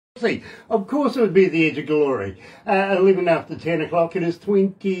See, of course it would be the edge of glory. 11 after 10 o'clock, it is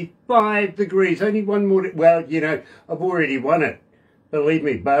 25 degrees. Only one more, well, you know, I've already won it. Believe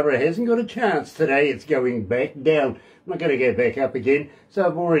me, Barbara hasn't got a chance today. It's going back down. I'm not going to go back up again, so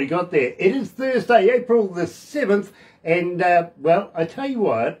I've already got there. It is Thursday, April the 7th, and, well, I tell you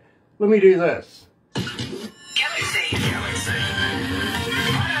what, let me do this. Galaxy 107fm.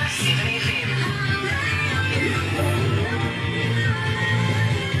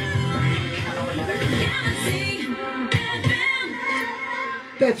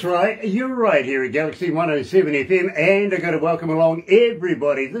 That's right, you're right here at Galaxy 107 FM, and I've got to welcome along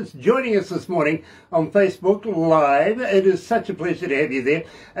everybody that's joining us this morning on Facebook Live. It is such a pleasure to have you there.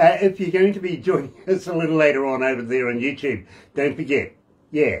 If you're going to be joining us a little later on over there on YouTube, don't forget,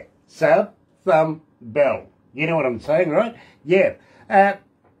 yeah, sub, thumb, bell. You know what I'm saying, right? Yeah.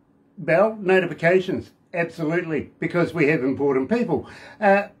 Bell, notifications, absolutely, because we have important people.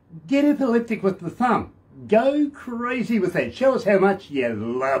 Get epileptic with the thumb. Go crazy with that. Show us how much you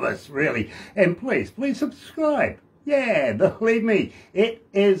love us, really. And please subscribe. Yeah, believe me, it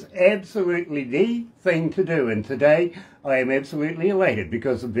is absolutely the thing to do. And today, I am absolutely elated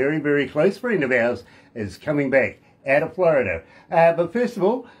because a very, very close friend of ours is coming back out of Florida. But first of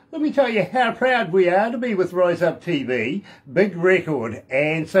all, let me tell you how proud we are to be with Rise Up TV, Big Record,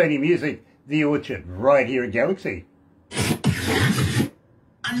 and Sony Music, The Orchard, right here at Galaxy.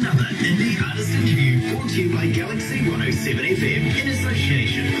 Another indie artist interview brought to you by Galaxy 107fm in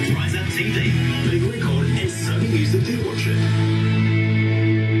association with Rise Up TV, Big Record and Sony Music The Orchard.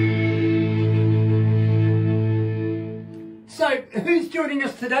 So, who's joining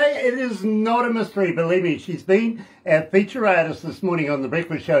us today? It is not a mystery, believe me. She's been our feature artist this morning on The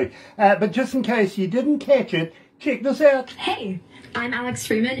Breakfast Show. But just in case you didn't catch it, check this out. Hey, I'm Alex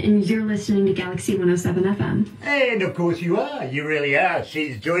Freeman, and you're listening to Galaxy 107FM. And of course you are. You really are.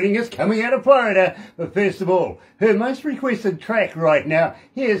 She's joining us coming out of Florida. But first of all, her most requested track right now,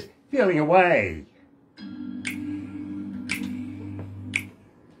 here's Feeling Away.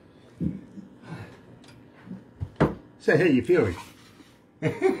 So how are you feeling?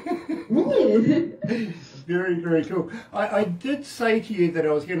 Very, very cool. I did say to you that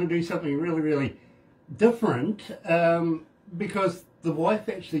I was going to do something really, really different because the wife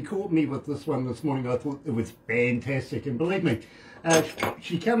actually caught me with this one this morning. I thought it was fantastic, and believe me,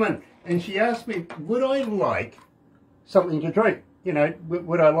 she came in and she asked me, would I like something to drink? You know,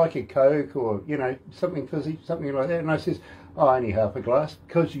 would I like a Coke or, you know, something fizzy, something like that? And I says, oh, only half a glass,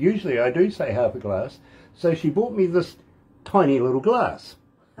 because usually I do say half a glass. So she bought me this tiny little glass,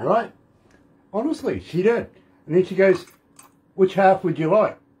 right? Honestly, she did. And then she goes, which half would you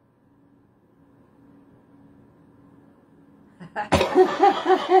like?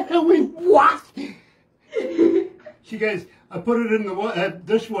 I went, what? She goes, I put it in the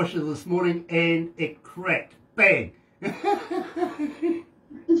dishwasher this morning and it cracked. Bang.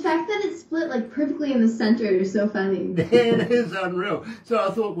 The fact that it's split like perfectly in the center is so funny. It is unreal. So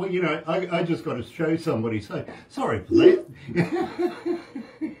I thought, well, you know, I just got to show somebody. So sorry for that.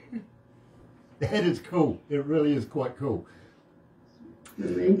 That is cool. It really is quite cool. Oh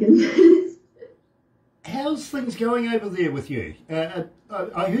my goodness. How's things going over there with you? I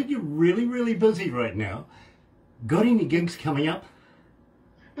heard you're really, really busy right now. Got any gigs coming up?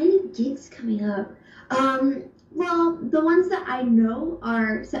 Any gigs coming up? Well, the ones that I know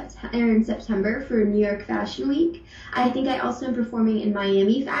are in September for New York Fashion Week. I think I also am performing in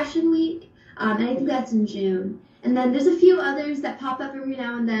Miami Fashion Week, and I think that's in June. And then there's a few others that pop up every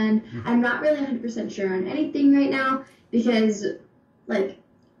now and then. I'm not really 100% sure on anything right now because, like,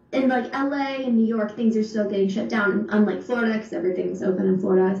 in like LA and New York, things are still getting shut down, unlike Florida, because everything's open in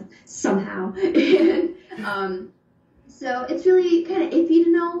Florida somehow. And so it's really kind of iffy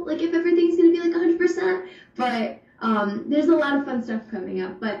to know like if everything's gonna be like 100%. But there's a lot of fun stuff coming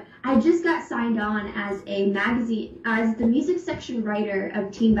up. But I just got signed on as a magazine, as the music section writer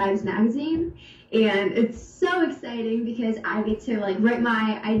of Teen Vibes magazine, and it's so exciting because I get to like write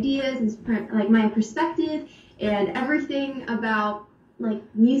my ideas and like my perspective and everything about like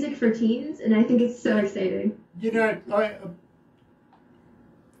music for teens, and I think it's so exciting. You know,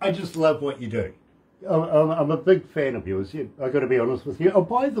 I just love what you do. I'm a big fan of yours. I've got to be honest with you. Oh,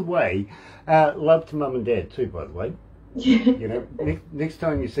 by the way, love to Mum and Dad too, by the way. You know, next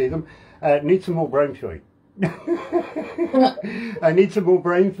time you see them, need some more brain food. I need some more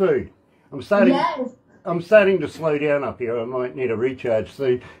brain food. I'm starting to slow down up here. I might need a recharge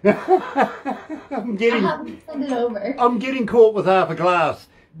soon. I'm getting caught with half a glass.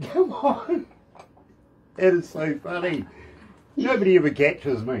 Come on. It is so funny. Nobody ever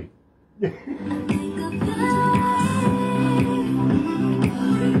catches me.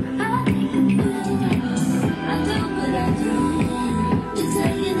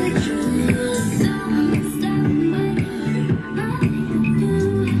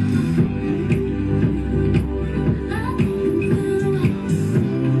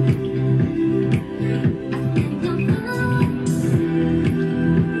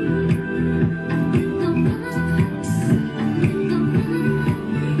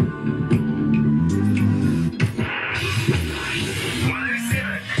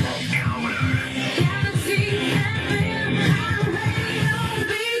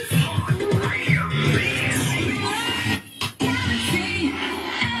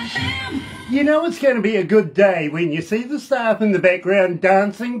 know it's going to be a good day when you see the staff in the background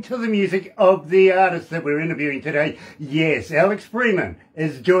dancing to the music of the artist that we're interviewing today. Yes, Alex Freeman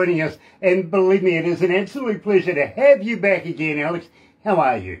is joining us, and believe me, it is an absolute pleasure to have you back again, Alex. How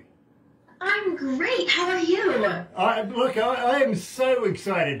are you? I'm great. How are you? Look, I am so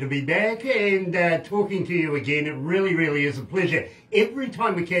excited to be back and talking to you again. It really, really is a pleasure every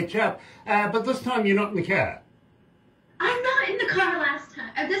time we catch up, but this time you're not in the car. I'm not in the car last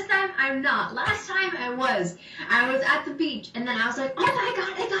time. This time I'm not. Last time I was at the beach, and then I was like, oh my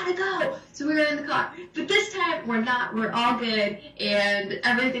god, I gotta go. So we were in the car. But this time we're not. We're all good, and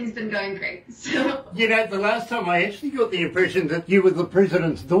everything's been going great. So you know, the last time I actually got the impression that you were the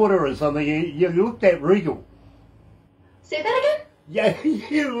president's daughter or something. You looked that regal. Say that again? Yeah,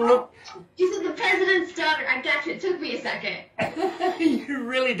 you look. You said the president's daughter. I got you. It took me a second. You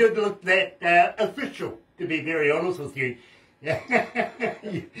really did look that official, to be very honest with you.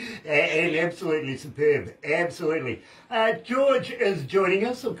 And absolutely superb, absolutely. George is joining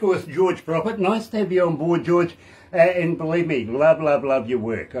us, of course, George Prophet. Nice to have you on board, George. And believe me, love your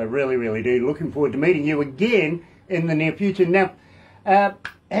work. I really, really do. Looking forward to meeting you again in the near future. Now,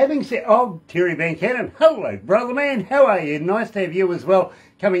 having said, Terry Van Cannon, hello, brother man, how are you? Nice to have you as well,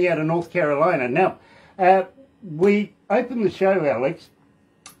 coming out of North Carolina. Now, we opened the show, Alex,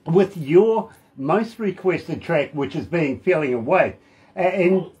 with your most requested track, which is being Feeling Away.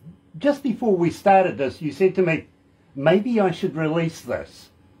 And just before we started this, you said to me, maybe I should release this.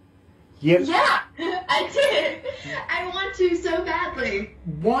 Yep. Yeah, I did. I want to so badly.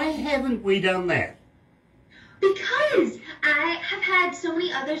 Why haven't we done that? Because I have had so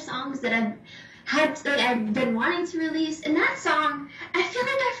many other songs that I've been wanting to release, and that song, I feel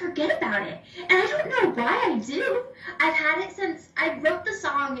like I forget about it, and I don't know why I do. I've had it since I wrote the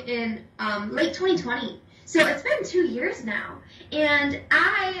song in late 2020, so it's been 2 years now, and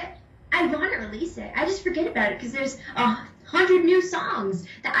I want to release it. I just forget about it because there's 100 new songs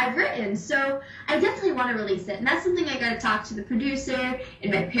that I've written, so I definitely want to release it, and that's something I got to talk to the producer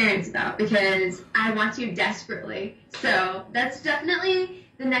and my parents about because I want to desperately. So that's definitely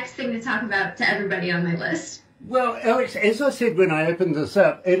the next thing to talk about to everybody on my list. Well, Alex, as I said when I opened this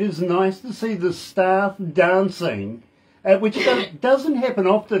up, it is nice to see the staff dancing, which doesn't happen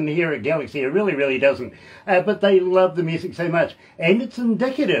often here at Galaxy. It really, really doesn't. But they love the music so much, and it's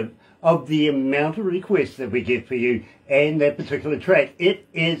indicative of the amount of requests that we get for you and that particular track. It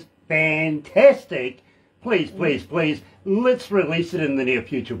is fantastic. Please, please, please, let's release it in the near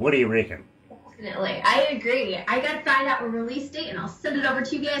future. What do you reckon? Definitely. I agree. I got to find out a release date, and I'll send it over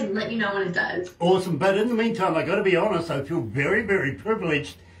to you guys and let you know when it does. Awesome. But in the meantime, I got to be honest, I feel very, very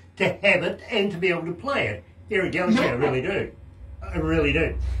privileged to have it and to be able to play it here at Galaxy. I really do. I really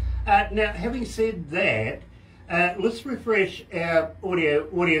do. Now, having said that, let's refresh our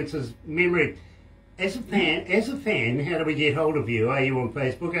audience's memory. As a fan, how do we get hold of you? Are you on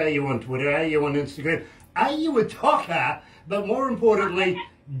Facebook? Are you on Twitter? Are you on Instagram? Are you a talker? But more importantly,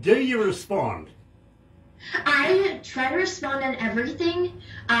 do you respond? I try to respond on everything.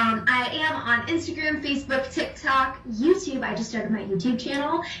 I am on Instagram, Facebook, TikTok, YouTube. I just started my YouTube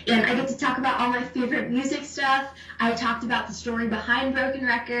channel, and I get to talk about all my favorite music stuff. I talked about the story behind Broken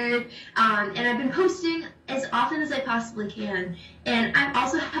Record, and I've been posting as often as I possibly can. And I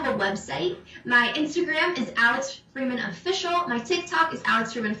also have a website. My Instagram is Alex Freeman Official. My TikTok is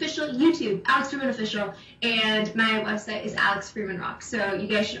Alex Freeman Official. YouTube, Alex Freeman Official. And my website is Alex Freeman Rock. So you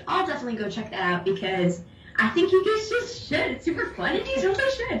guys should all definitely go check that out because I think you guys just should. It's super fun and you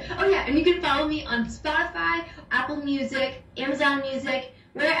totally should. Oh yeah, and you can follow me on Spotify, Apple Music, Amazon Music,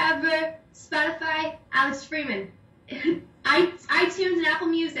 wherever. Spotify, Alex Freeman. iTunes and Apple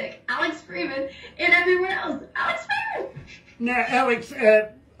Music, Alex Freeman, and everywhere else, Alex Freeman. Now, Alex,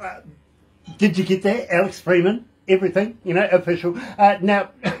 did you get that? Alex Freeman, everything, official. Now,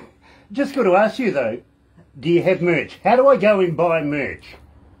 just got to ask you though, do you have merch? How do I go and buy merch?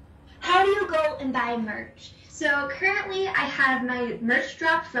 How do you go and buy merch? So currently I have my merch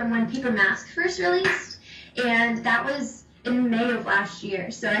drop from when Paper Mask first released, and that was in May of last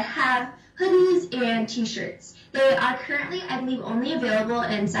year. So I have hoodies and t-shirts. They are currently, I believe, only available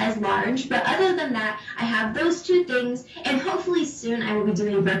in size large, but other than that, I have those two things, and hopefully soon I will be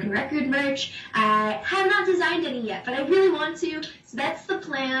doing Broken Record merch. I have not designed any yet, but I really want to, so that's the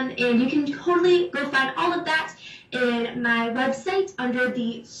plan, and you can totally go find all of that in my website under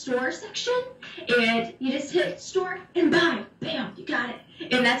the store section, and you just hit store and buy. Bam, you got it.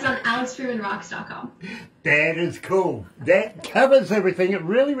 And that's on alexfreemanrocks.com. That is cool. That covers everything. It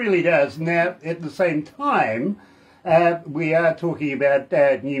really, really does. Now, at the same time, we are talking about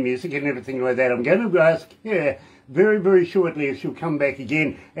new music and everything like that. I'm going to ask her very, very shortly if she'll come back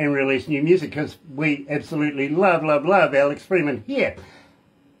again and release new music, because we absolutely love Alex Freeman here.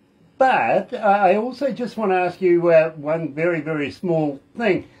 But I also just want to ask you one very, very small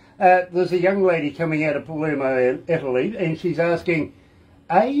thing. There's a young lady coming out of Palermo, Italy, and she's asking,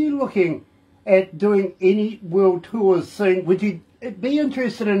 are you looking at doing any world tours soon? Would you be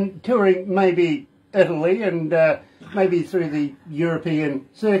interested in touring maybe Italy and maybe through the European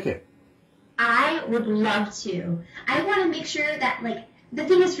circuit? I would love to. I want to make sure that, like, the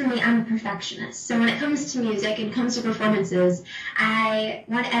thing is for me, I'm a perfectionist. So when it comes to music and comes to performances, I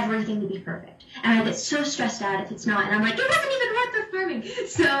want everything to be perfect. And I get so stressed out if it's not. And I'm like, it wasn't even worth performing.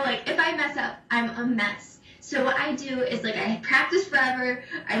 So, like, if I mess up, I'm a mess. So what I do is, like, I practice forever,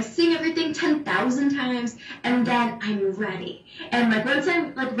 I sing everything 10,000 times, and then I'm ready. And, like, once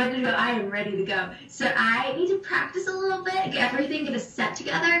I'm, like, ready to go, I am ready to go. So I need to practice a little bit, get everything, get a set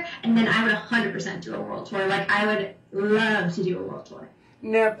together, and then I would 100% do a world tour. Like, I would love to do a world tour.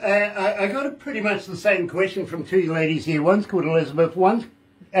 Now, I got a pretty much the same question from two ladies here. One's called Elizabeth, one's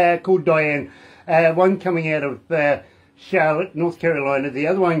called Diane, one coming out of Charlotte, North Carolina, the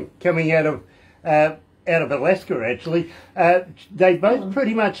other one coming out of Alaska, actually. They both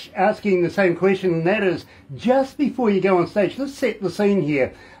pretty much asking the same question, and that is, just before you go on stage, let's set the scene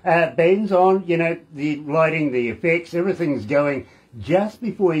here. Band's on, you know, the lighting, the effects, everything's going. Just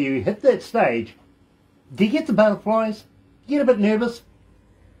before you hit that stage, do you get the butterflies? Do you get a bit nervous?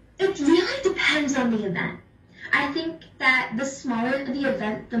 It really depends on the event. I think that the smaller the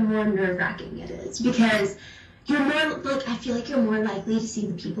event, the more nerve-wracking it is, because you're more, like, I feel like you're more likely to see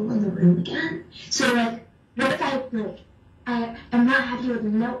the people in the room again. So, like, what if I am not happy with the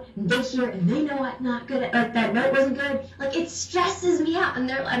note, and they hear it, and they know I'm not good at, like, that note wasn't good? Like, it stresses me out,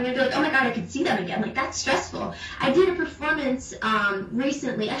 and I'm gonna be like, oh my god, I could see them again. Like, that's stressful. I did a performance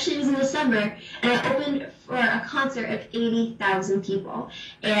recently, actually it was in December, and I opened for a concert of 80,000 people,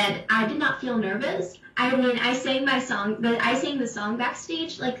 and I did not feel nervous. I mean, I sang the song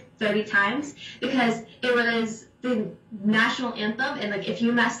backstage like 30 times because it was the national anthem, and, like, if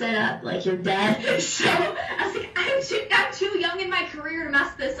you mess that up, like, you're dead. So I was like, I'm too young in my career to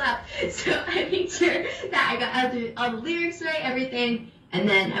mess this up. So I made sure that I got all the lyrics right, everything, and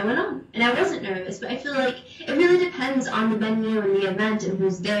then I went on. And I wasn't nervous, but I feel like it really depends on the venue and the event and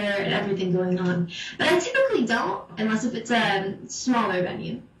who's there and everything going on. But I typically don't, unless if it's a smaller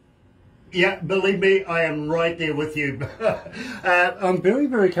venue. Yeah, believe me, I am right there with you. I'm very,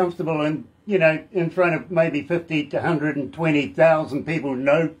 very comfortable in, you know, in front of maybe 50 to 120,000 people,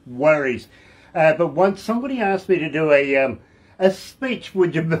 no worries. But once somebody asked me to do a speech,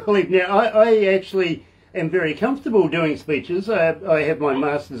 would you believe? Now, I actually am very comfortable doing speeches. I have my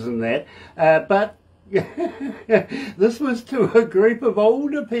master's in that. But this was to a group of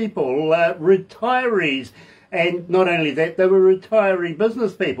older people, retirees. And not only that, they were retiree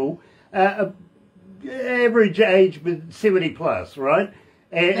business people. Average age 70 plus, right?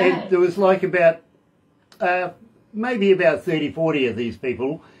 And there was like about maybe about 30, 40 of these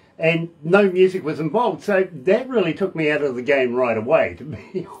people, and no music was involved. So that really took me out of the game right away, to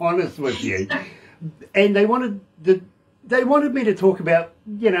be honest with you. And they wanted me to talk about,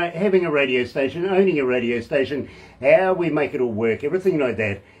 you know, having a radio station, owning a radio station, how we make it all work, everything like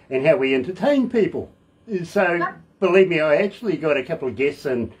that, and how we entertain people. So believe me, I actually got a couple of guests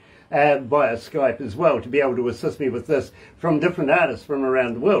in via Skype as well to be able to assist me with this from different artists from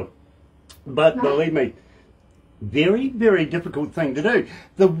around the world. But believe me, very, very difficult thing to do.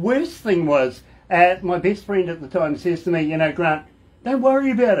 The worst thing was, my best friend at the time says to me, you know, Grant, don't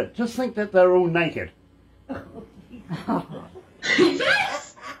worry about it. Just think that they're all naked.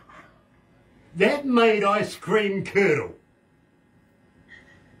 Yes! That made ice cream curdle.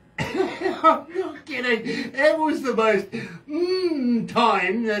 I'm not kidding. That was the most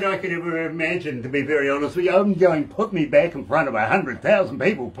time that I could ever imagine, to be very honest with you. I'm going, put me back in front of 100,000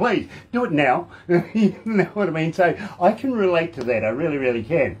 people, please. Do it now. You know what I mean? So I can relate to that. I really, really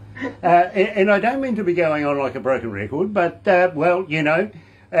can. And I don't mean to be going on like a broken record, but, well, you know,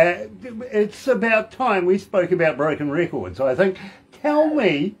 it's about time we spoke about broken records, I think. Tell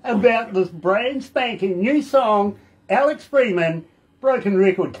me about this brand spanking new song, Alex Freeman, Broken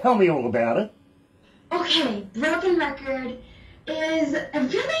Record. Tell me all about it. Okay, Broken Record is a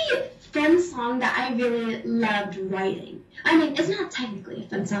really fun song that I really loved writing. I mean, it's not technically a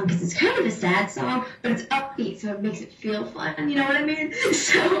fun song because it's kind of a sad song, but it's upbeat, so it makes it feel fun, you know what I mean?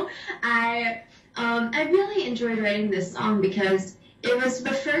 So I really enjoyed writing this song because it was the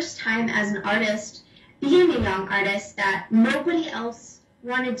first time as an artist, being a young artist, that nobody else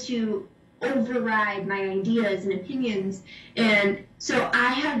wanted to override my ideas and opinions. And so I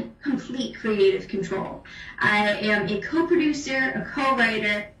had complete creative control. I am a co-producer, a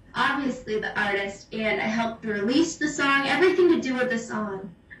co-writer, obviously the artist, and I helped release the song. Everything to do with the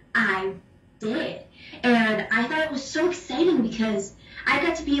song, I did. And I thought it was so exciting because I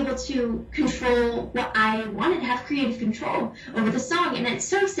got to be able to control what I wanted, to have creative control over the song, and it's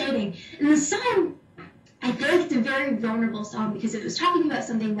so exciting. And the song, I feel like it's a very vulnerable song because it was talking about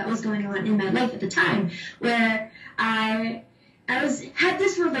something that was going on in my life at the time, where I had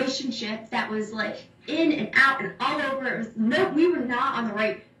this relationship that was like in and out and all over. It was we were not on the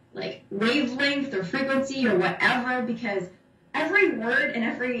right like wavelength or frequency or whatever, because every word and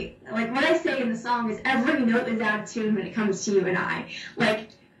every, like, what I say in the song is every note is out of tune when it comes to you and I. Like,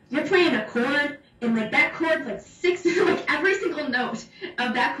 you're playing a chord, and, like, that chord, like, every single note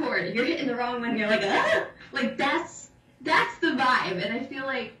of that chord, you're hitting the wrong one, and you're like, ah! Like, that's the vibe, and I feel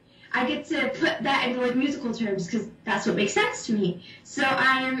like I get to put that into, like, musical terms, because that's what makes sense to me. So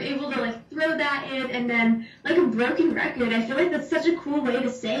I am able to, like, throw that in, and then, like, a broken record, I feel like that's such a cool way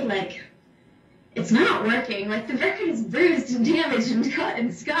to say, like, it's not working. Like, the record is bruised and damaged and cut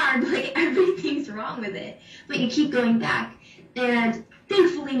and scarred. Like, everything's wrong with it. But you keep going back. And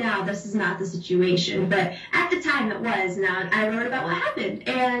thankfully now this is not the situation. But at the time it was. Now I wrote about what happened.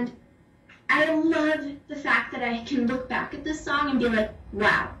 And I love the fact that I can look back at this song and be like,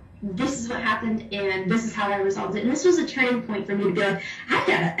 wow, this is what happened and this is how I resolved it. And this was a turning point for me to be like, I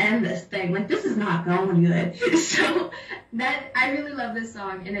gotta end this thing. Like, this is not going good. So I really love this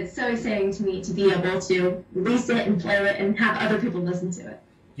song, and it's so exciting to me to be able to release it and play it and have other people listen to it.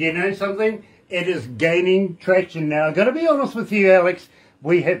 You know something? It is gaining traction now. I've got to be honest with you, Alex.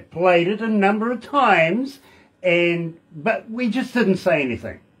 We have played it a number of times, but we just didn't say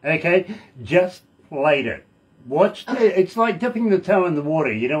anything, okay? Just played it. Watched it. It's like dipping the toe in the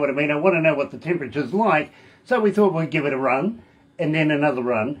water, you know what I mean? I want to know what the temperature's like, so we thought we'd give it a run, and then another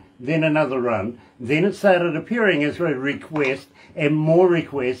run, then another run. Then it started appearing as a request, and more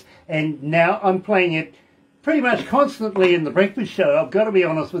requests, and now I'm playing it pretty much constantly in the breakfast show. I've got to be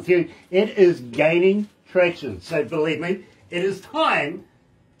honest with you, it is gaining traction. So believe me, it is time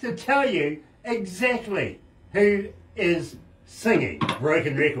to tell you exactly who is singing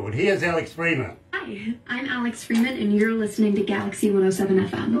Broken Record. Here's Alex Freeman. Hi, I'm Alex Freeman, and you're listening to Galaxy 107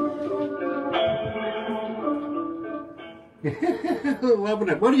 FM. Loving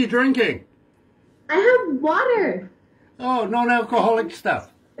it. What are you drinking? I have water. Oh, non-alcoholic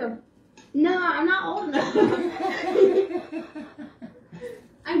stuff. No, I'm not old enough.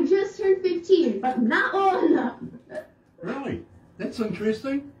 I just turned 15, but not old enough. Really? That's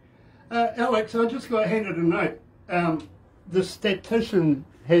interesting. Alex, I just got handed a note. The statistician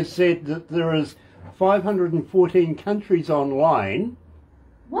has said that there is 514 countries online.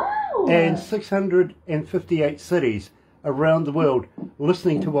 Wow! And 658 cities around the world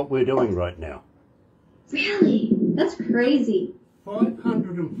listening to what we're doing right now. Really? That's crazy.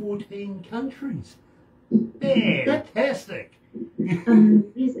 514 countries. Fantastic.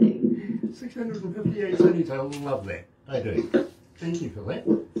 Amazing. 658 cities. I love that. I do. Thank you for that.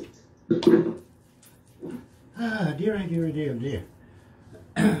 Ah, dear, dear, dear, dear.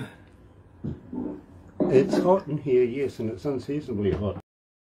 It's hot in here, yes, and it's unseasonably hot,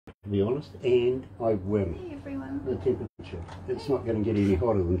 to be honest, and I win. Hey everyone. The temperature. It's not going to get any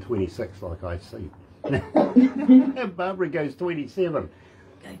hotter than 26 like I see. Barbara goes 27.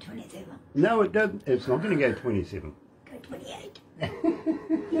 Go 27. No, it doesn't. It's not going to go 27. Go 28.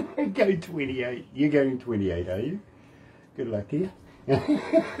 Go 28. You're going 28, are you? Good luck to you.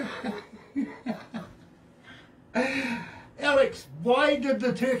 Alex, why did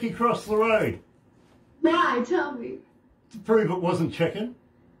the turkey cross the road? Why? Tell me. To prove it wasn't chicken.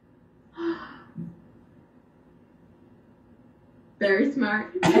 Very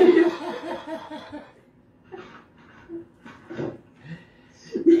smart.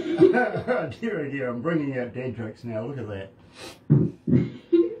 Oh dear, I'm bringing out dad jokes now. Look at that.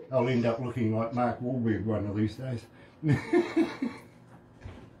 I'll end up looking like Mark Wahlberg one of these days.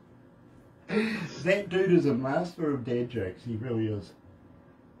 That dude is a master of dad jokes. He really is.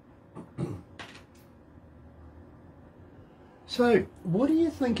 So, what do you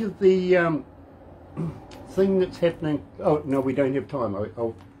think of the thing that's happening? Oh, no, we don't have time. I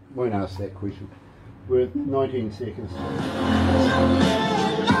won't ask that question. We're at 19 seconds.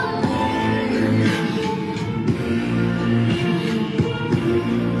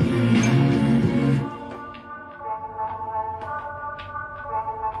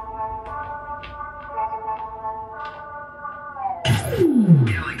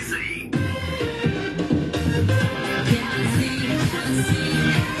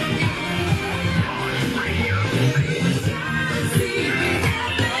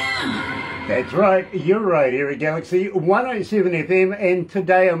 That's right, you're right here at Galaxy 107 FM, and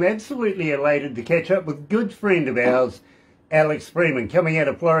today I'm absolutely elated to catch up with a good friend of ours, Alex Freeman, coming out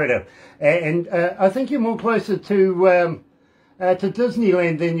of Florida. And I think you're more closer to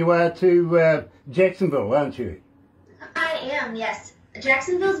Disneyland than you are to Jacksonville, aren't you? I am, yes.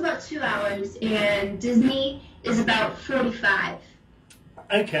 Jacksonville's about 2 hours, and Disney is about 45.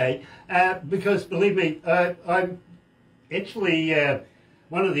 Okay, because believe me, I'm actually,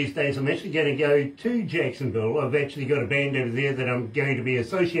 one of these days I'm actually going to go to Jacksonville. I've actually got a band over there that I'm going to be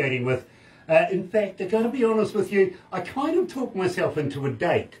associating with. In fact, I've got to be honest with you, I kind of talked myself into a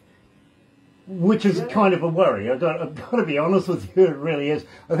date, which is kind of a worry. I've got to be honest with you, it really is.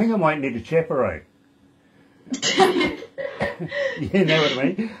 I think I might need a chaperone. You know what I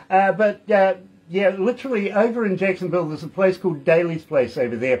mean? Yeah, literally over in Jacksonville, there's a place called Daly's Place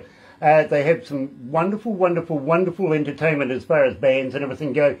over there. They have some wonderful, wonderful, wonderful entertainment as far as bands and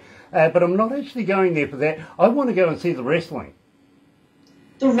everything go. But I'm not actually going there for that. I want to go and see the wrestling.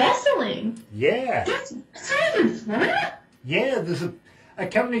 The wrestling? Yeah. That's even fun. Yeah, there's a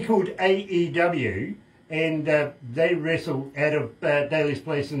company called AEW, and they wrestle out of Daly's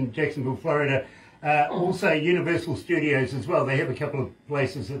Place in Jacksonville, Florida. Also Universal Studios as well. They have a couple of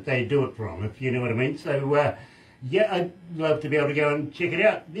places that they do it from, if you know what I mean. So, yeah, I'd love to be able to go and check it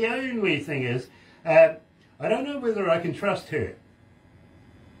out. The only thing is, I don't know whether I can trust her.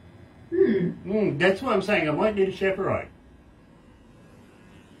 That's why I'm saying I might need a chaperone.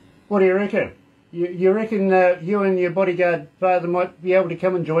 What do you reckon? You reckon you and your bodyguard father might be able to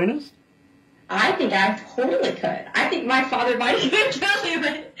come and join us? I think I totally could. I think my father might even tell you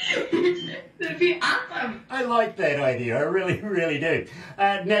that. That'd be awesome. I like that idea. I really, really do.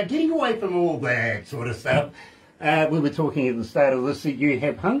 Now, getting away from all that sort of stuff, we were talking at the start of this that you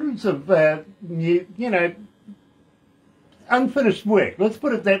have hundreds of, you know, unfinished work. Let's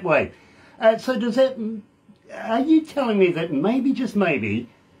put it that way. So does that, are you telling me that maybe, just maybe,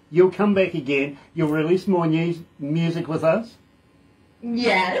 you'll come back again, you'll release more music with us?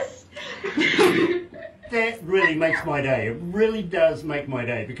 Yes. That really makes my day. It really does make my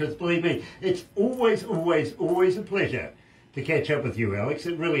day, because believe me, it's always, always, always a pleasure to catch up with you, Alex.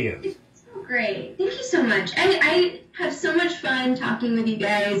 It really is. It's so great. Thank you so much. I have so much fun talking with you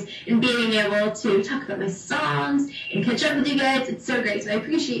guys and being able to talk about my songs and catch up with you guys. It's so great. So I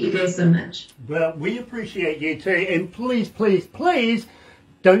appreciate you guys so much. Well, we appreciate you too. And please, please, please,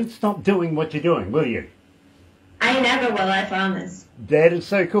 don't stop doing what you're doing, will you? I never will, I promise. That is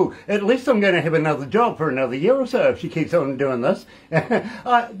so cool. At least I'm going to have another job for another year or so if she keeps on doing this.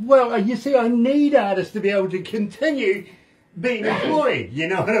 Well, you see, I need artists to be able to continue being employed. You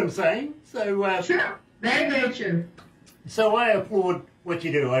know what I'm saying? So True. Very, very true. So I applaud what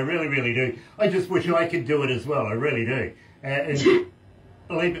you do. I really, really do. I just wish I could do it as well. I really do. And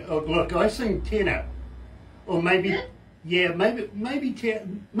believe it, look, I sing tenor, or maybe, yeah,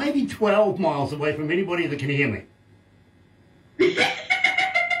 maybe 12 miles away from anybody that can hear me. That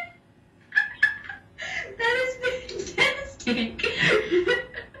is fantastic.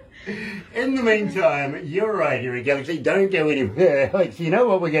 In the meantime, you're right here at Galaxy. Don't go anywhere. You know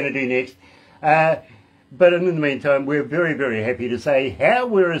what we're going to do next. But in the meantime, we're very, very happy to say how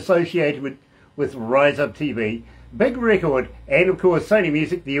we're associated with Rise Up TV, Big Record, and of course Sony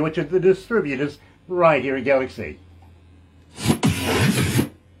Music, The Orchard, the distributors, right here at Galaxy.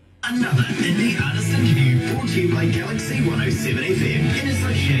 Another indie artist interview brought to you by Galaxy 107 FM in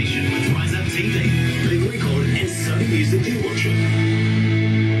association with Rise Up TV, Big Record, and Sony Music The Orchard.